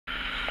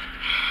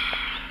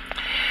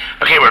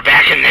Okay, we're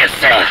back in this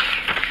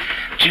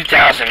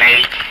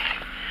 2008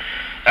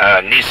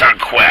 Nissan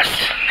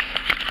Quest,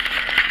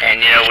 and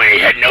you know, we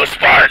had no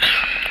spark,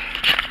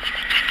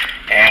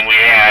 and we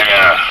had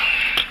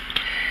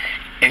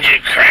engine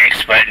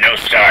cranks but no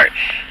start.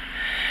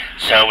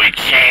 So we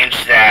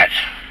changed that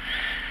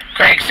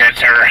crank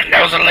sensor.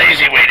 That was a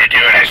lazy way to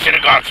do it. I should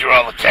have gone through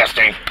all the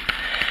testing.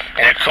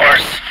 And of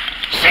course,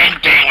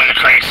 same thing when the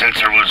crank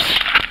sensor was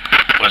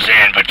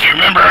in. But do you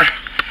remember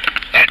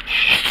that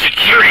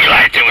security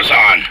light that was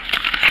on?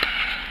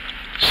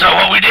 So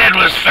what we did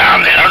was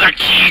found the other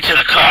key to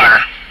the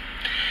car,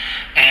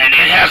 and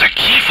it has a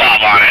key fob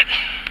on it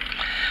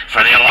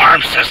for the alarm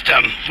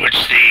system, which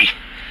the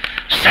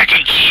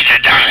second key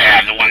did not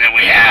have, the one that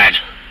we had.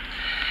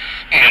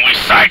 And we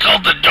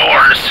cycled the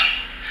doors.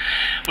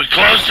 We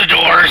closed the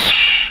doors,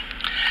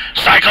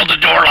 cycled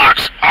the door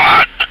locks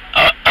on,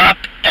 up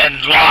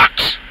and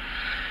locked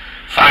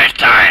 5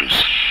 times.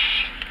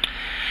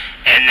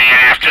 And then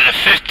after the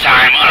 5th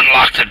time,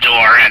 unlocked the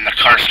door and the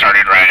car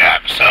started right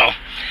up. So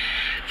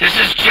this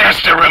is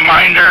just a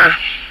reminder,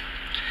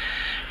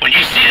 when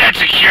you see that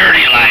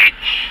security light,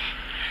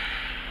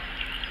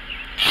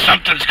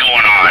 something's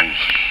going on.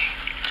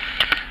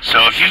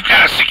 So if you've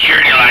got a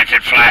security light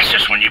that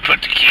flashes when you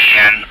put the key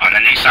in on the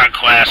Nissan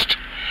Quest,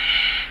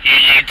 you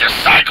need to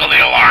cycle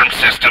the alarm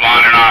system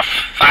on and off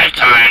 5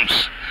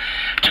 times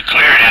to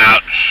clear it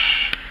out,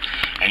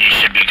 and you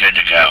should be good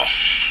to go.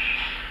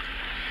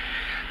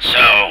 So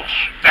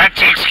that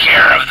takes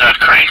care of the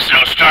cranks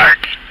no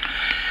start.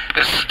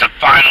 This is the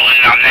final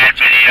end on that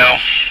video.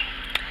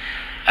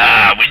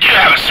 We do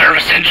have a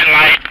service engine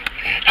light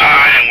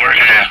on, and we're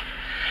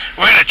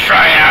gonna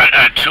try out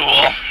a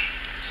tool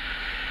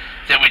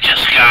that we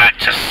just got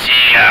to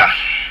see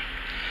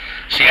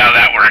how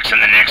that works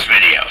in the next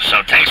video. So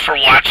thanks for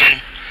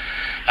watching.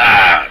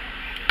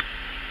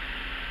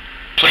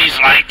 Please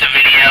like the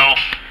video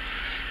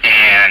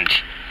and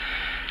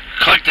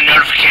click the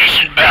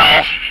notification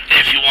bell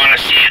if you want to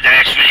see the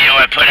next video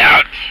I put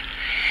out.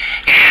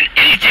 And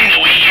anything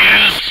that we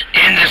used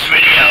in this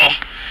video,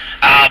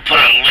 I'll put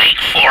a link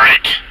for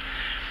it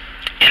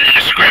in the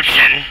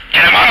description.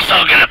 And I'm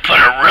also going to put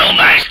a real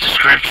nice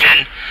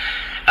description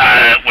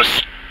with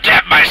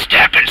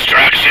step-by-step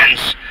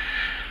instructions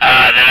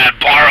that I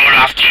borrowed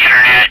off the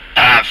internet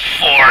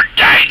for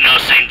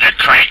diagnosing the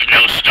crank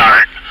no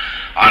start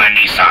on a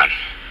Nissan.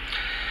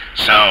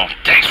 So,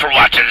 thanks for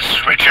watching. This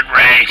is Richard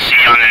Ray. See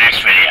you on the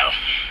next video.